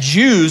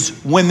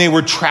Jews, when they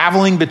were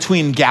traveling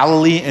between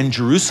Galilee and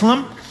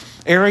Jerusalem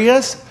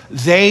areas,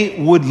 they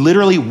would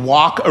literally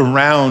walk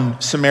around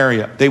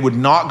Samaria. They would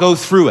not go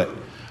through it,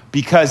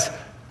 because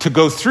to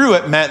go through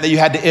it meant that you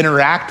had to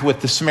interact with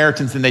the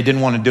Samaritans, and they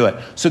didn't want to do it.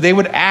 So they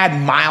would add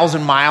miles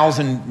and miles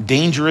and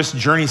dangerous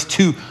journeys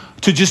to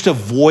just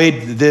avoid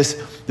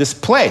this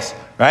place,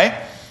 right?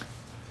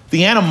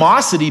 The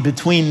animosity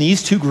between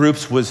these 2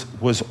 groups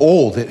was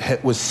old.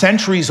 It was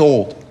centuries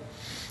old.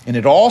 And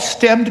it all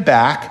stemmed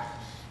back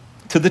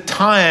to the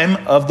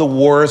time of the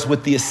wars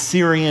with the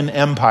Assyrian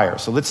Empire.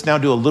 So let's now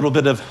do a little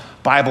bit of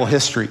Bible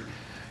history.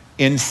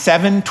 In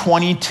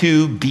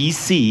 722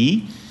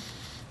 BC,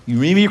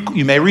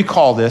 you may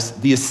recall this,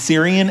 the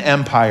Assyrian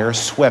Empire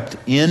swept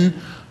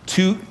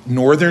into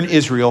northern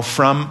Israel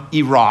from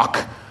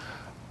Iraq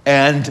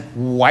and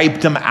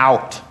wiped them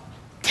out.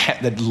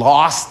 The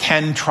lost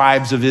 10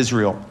 tribes of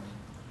Israel.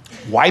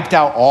 Wiped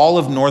out all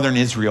of northern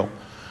Israel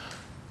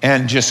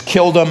and just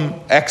killed them,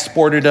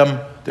 exported them.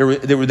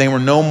 They were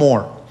no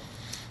more.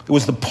 It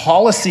was the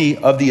policy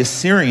of the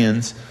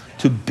Assyrians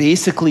to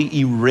basically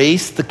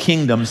erase the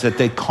kingdoms that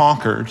they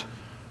conquered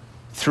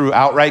through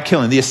outright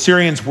killing. The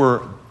Assyrians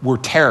were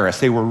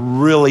terrorists. They were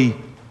really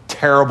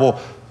terrible.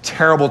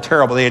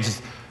 They had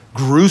just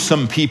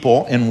gruesome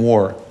people in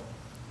war.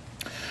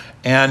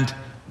 And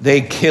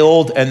they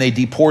killed and they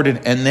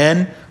deported. And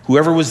then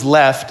whoever was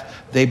left,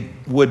 they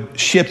would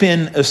ship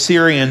in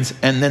Assyrians,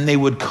 and then they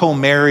would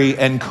co-marry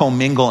and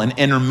co-mingle and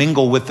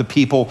intermingle with the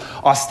people,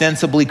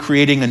 ostensibly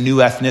creating a new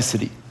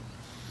ethnicity.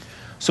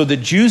 So the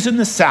Jews in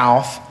the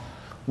south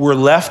were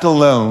left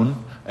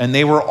alone, and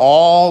they were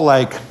all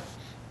like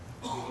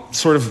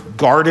sort of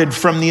guarded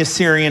from the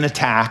Assyrian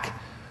attack.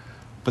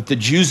 But the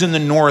Jews in the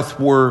north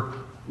were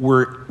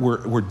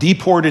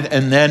deported,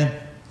 and then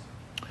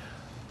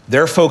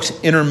their folks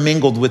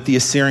intermingled with the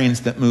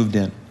Assyrians that moved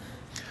in.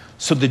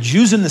 So the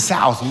Jews in the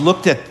south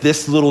looked at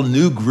this little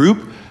new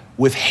group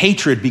with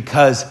hatred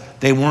because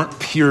they weren't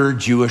pure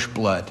Jewish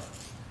blood.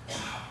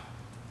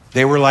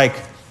 They were like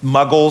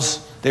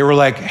Muggles. They were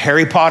like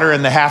Harry Potter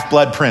and the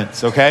Half-Blood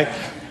Prince, okay?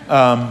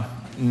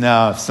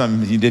 No,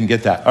 some of you didn't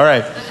get that. All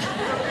right.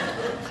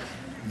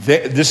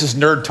 This is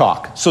nerd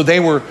talk. So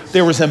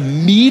there was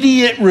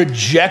immediate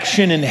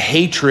rejection and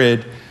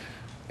hatred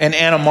and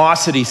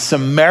animosity.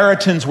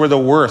 Samaritans were the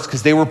worst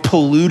because they were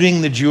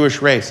polluting the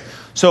Jewish race.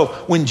 So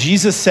when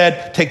Jesus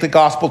said, take the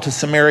gospel to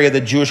Samaria, the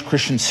Jewish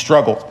Christians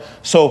struggled.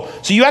 So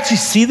you actually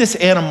see this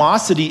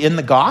animosity in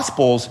the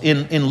Gospels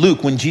in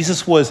Luke. When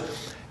Jesus was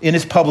in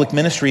his public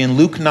ministry, in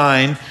Luke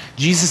 9,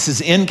 Jesus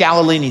is in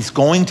Galilee and he's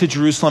going to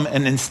Jerusalem.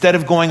 And instead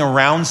of going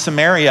around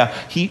Samaria,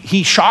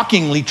 he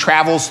shockingly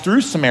travels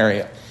through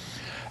Samaria.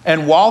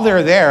 And while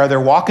they're there, they're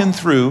walking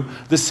through,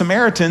 the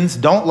Samaritans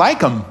don't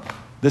like him.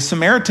 The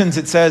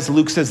Samaritans,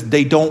 Luke says,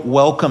 they don't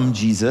welcome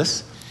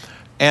Jesus.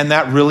 And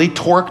that really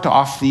torqued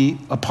off the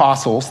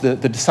apostles, the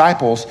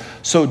disciples.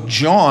 So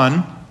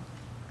John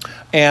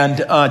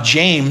and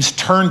James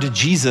turn to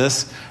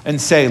Jesus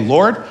and say,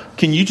 Lord,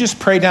 can you just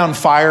pray down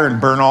fire and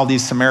burn all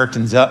these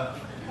Samaritans up?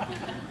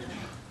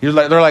 They're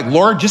like,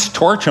 Lord, just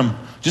torch them.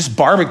 Just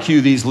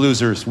barbecue these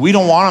losers. We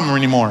don't want them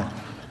anymore.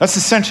 That's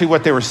essentially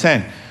what they were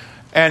saying.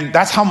 And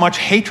that's how much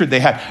hatred they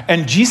had.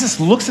 And Jesus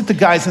looks at the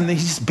guys and he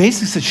just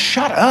basically says,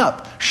 shut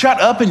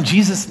up in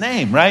Jesus'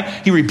 name, right?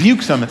 He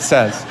rebukes them, it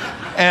says.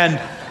 And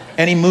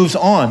he moves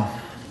on.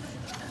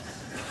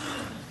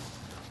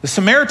 The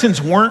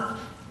Samaritans weren't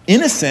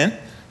innocent.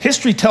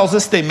 History tells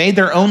us they made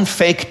their own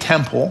fake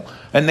temple.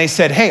 And they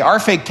said, hey, our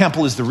fake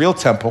temple is the real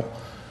temple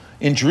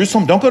in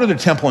Jerusalem. Don't go to their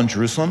temple in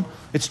Jerusalem.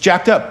 It's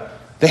jacked up.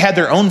 They had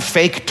their own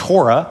fake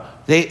Torah.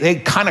 They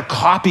kind of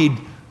copied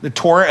the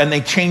Torah and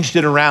they changed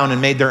it around and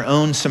made their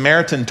own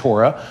Samaritan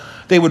Torah.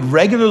 They would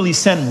regularly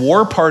send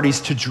war parties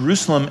to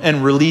Jerusalem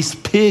and release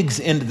pigs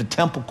into the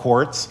temple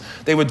courts.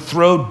 They would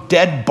throw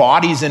dead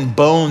bodies and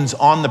bones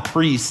on the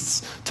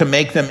priests to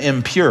make them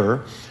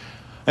impure.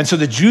 And so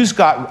the Jews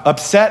got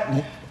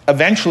upset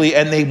eventually,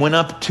 and they went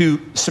up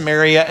to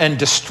Samaria and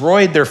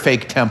destroyed their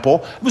fake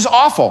temple. It was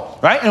awful,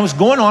 right? And it was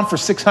going on for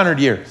 600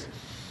 years.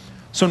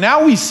 So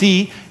now we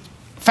see,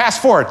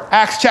 fast forward,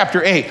 Acts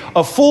chapter 8,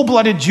 a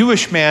full-blooded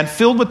Jewish man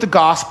filled with the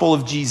gospel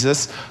of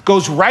Jesus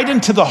goes right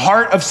into the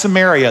heart of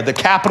Samaria, the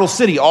capital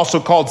city, also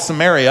called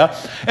Samaria,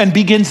 and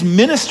begins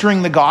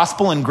ministering the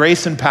gospel in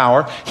grace and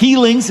power.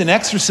 Healings and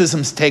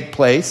exorcisms take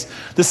place.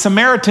 The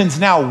Samaritans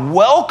now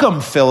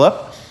welcome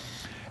Philip,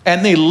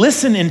 and they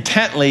listen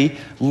intently.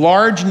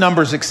 Large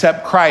numbers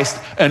accept Christ.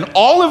 And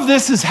all of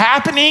this is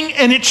happening,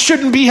 and it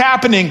shouldn't be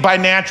happening by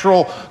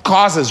natural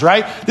causes,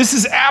 right? This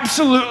is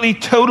absolutely,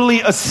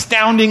 totally,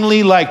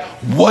 astoundingly like,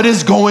 what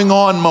is going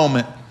on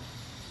moment.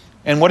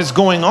 And what is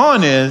going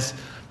on is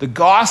the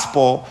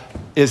gospel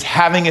is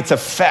having its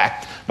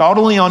effect, not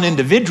only on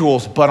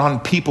individuals, but on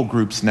people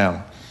groups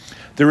now.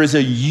 There is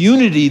a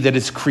unity that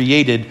is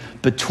created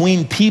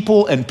between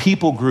people and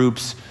people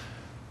groups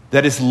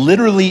that is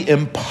literally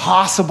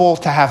impossible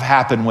to have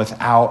happen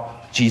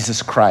without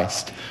Jesus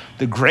Christ.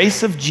 The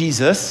grace of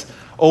Jesus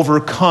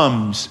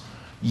overcomes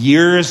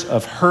years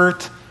of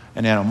hurt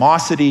and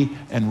animosity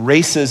and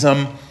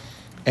racism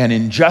and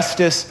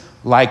injustice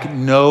like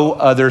no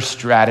other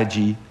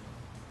strategy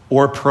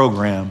or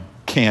program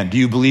can. Do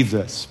you believe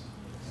this?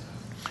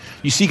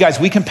 You see,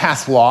 guys, we can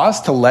pass laws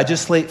to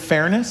legislate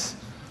fairness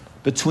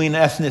between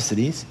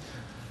ethnicities,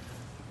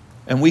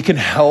 and we can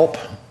help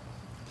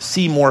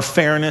see more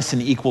fairness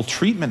and equal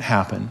treatment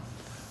happen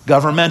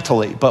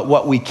governmentally. But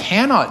what we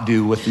cannot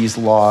do with these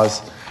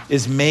laws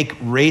is make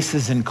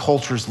races and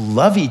cultures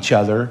love each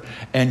other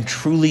and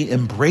truly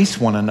embrace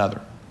one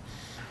another.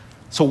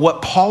 So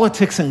what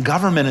politics and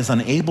government is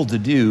unable to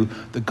do,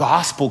 the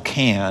gospel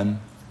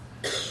can,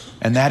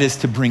 and that is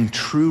to bring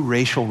true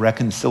racial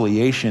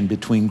reconciliation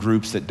between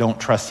groups that don't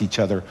trust each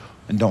other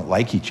and don't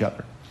like each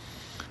other.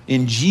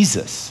 In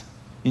Jesus,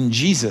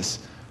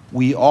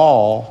 we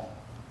all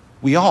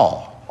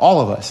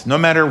of us, no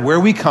matter where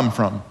we come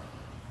from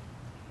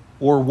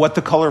or what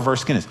the color of our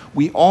skin is,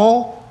 we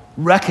all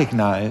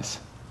recognize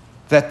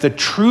that the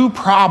true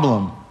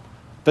problem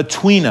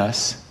between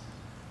us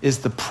is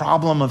the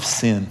problem of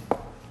sin.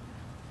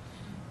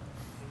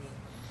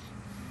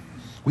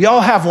 We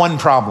all have one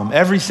problem.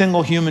 Every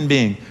single human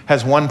being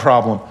has one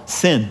problem: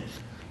 sin.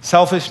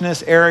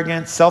 Selfishness,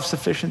 arrogance,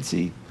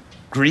 self-sufficiency,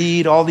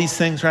 greed, all these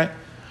things, right?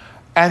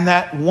 And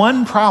that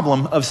one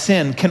problem of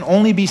sin can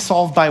only be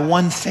solved by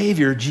one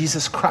Savior,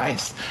 Jesus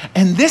Christ.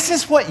 And this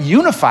is what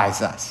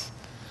unifies us.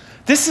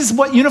 This is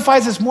what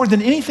unifies us more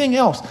than anything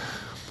else.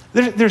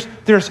 There's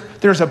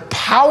a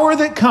power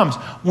that comes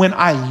when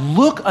I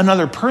look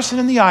another person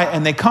in the eye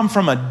and they come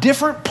from a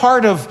different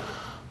part of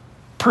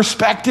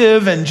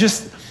perspective and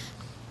just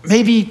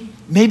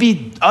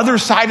maybe other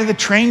side of the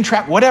train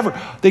track, whatever.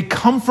 They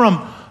come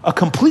from a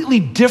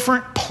completely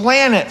different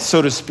planet,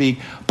 so to speak,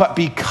 but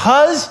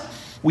because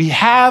we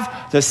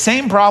have the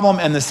same problem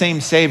and the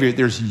same Savior,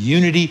 there's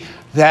unity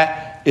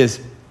that is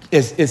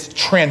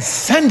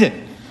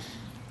transcendent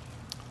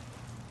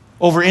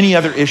over any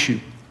other issue.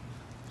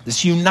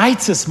 This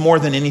unites us more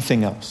than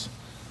anything else.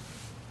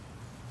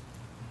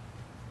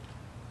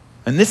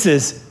 And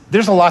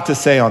there's a lot to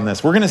say on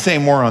this. We're going to say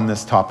more on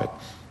this topic.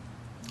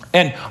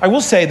 And I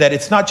will say that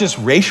it's not just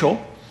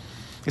racial.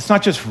 It's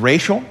not just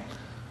racial.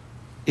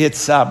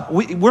 It's,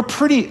 we're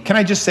pretty, can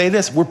I just say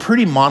this? We're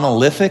pretty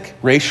monolithic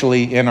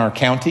racially in our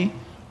county,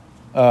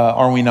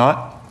 are we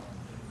not?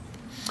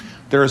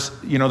 There's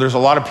a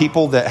lot of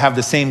people that have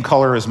the same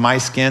color as my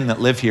skin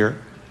that live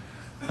here.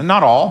 And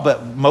not all,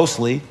 but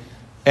mostly.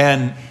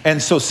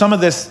 And so some of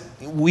this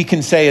we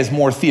can say is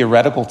more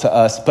theoretical to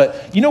us,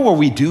 but where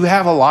we do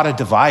have a lot of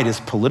divide is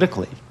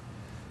politically.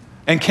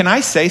 And can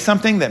I say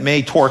something that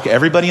may torque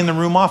everybody in the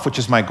room off, which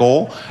is my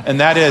goal, and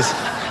that is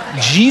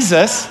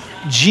Jesus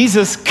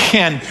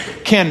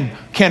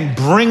can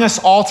bring us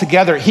all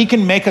together. He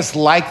can make us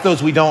like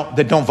those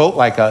that don't vote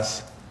like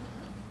us,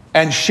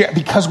 and share,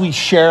 because we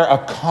share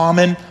a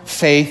common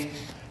faith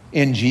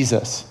in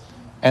Jesus.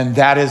 And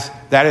that is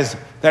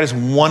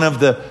one of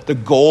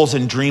the goals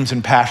and dreams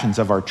and passions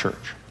of our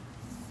church.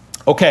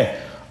 Okay,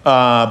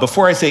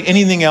 before I say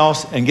anything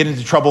else and get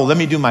into trouble, let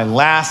me do my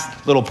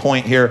last little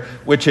point here,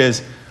 which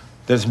is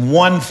there's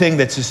one thing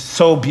that's just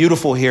so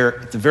beautiful here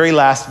at the very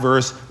last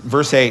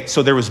verse 8.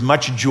 So there was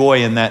much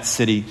joy in that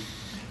city.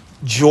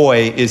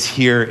 Joy is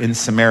here in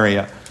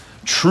Samaria.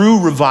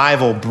 True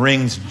revival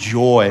brings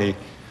joy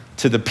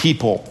to the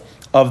people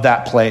of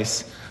that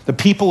place. The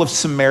people of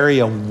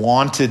Samaria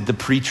wanted the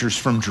preachers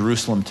from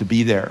Jerusalem to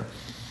be there.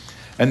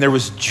 And there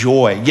was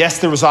joy. Yes,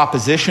 there was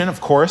opposition,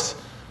 of course,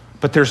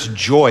 but there's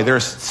joy.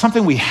 There's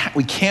something we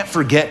can't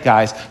forget,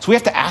 guys. So we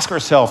have to ask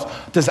ourselves,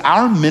 does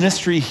our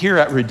ministry here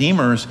at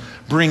Redeemers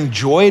bring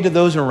joy to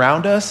those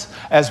around us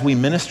as we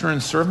minister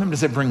and serve them?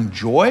 Does it bring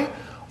joy?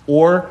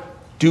 Or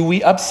do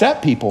we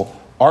upset people?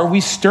 Are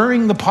we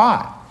stirring the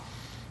pot?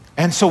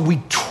 And so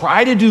we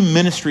try to do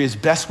ministry as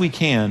best we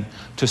can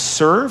to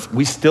serve.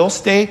 We still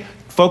stay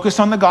focused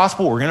on the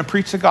gospel. We're going to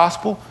preach the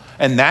gospel,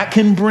 and that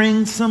can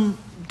bring some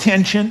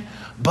tension.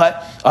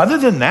 But other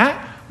than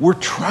that, we're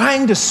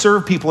trying to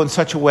serve people in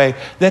such a way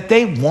that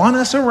they want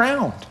us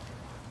around.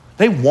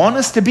 They want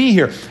us to be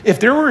here. If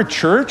there were a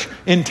church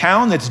in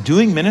town that's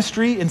doing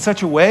ministry in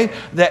such a way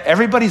that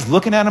everybody's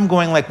looking at them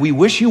going like, we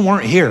wish you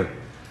weren't here,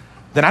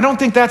 then I don't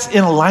think that's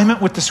in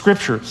alignment with the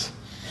scriptures.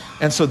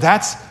 And so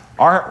that's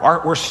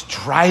we're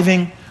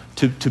striving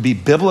to be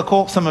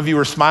biblical. Some of you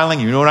are smiling.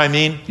 You know what I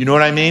mean? You know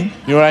what I mean?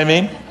 You know what I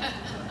mean?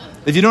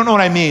 If you don't know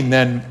what I mean,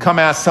 then come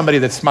ask somebody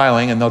that's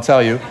smiling and they'll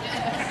tell you.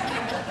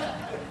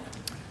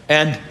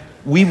 And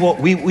we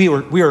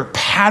are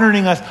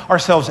patterning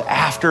ourselves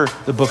after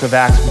the book of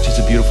Acts, which is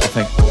a beautiful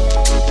thing.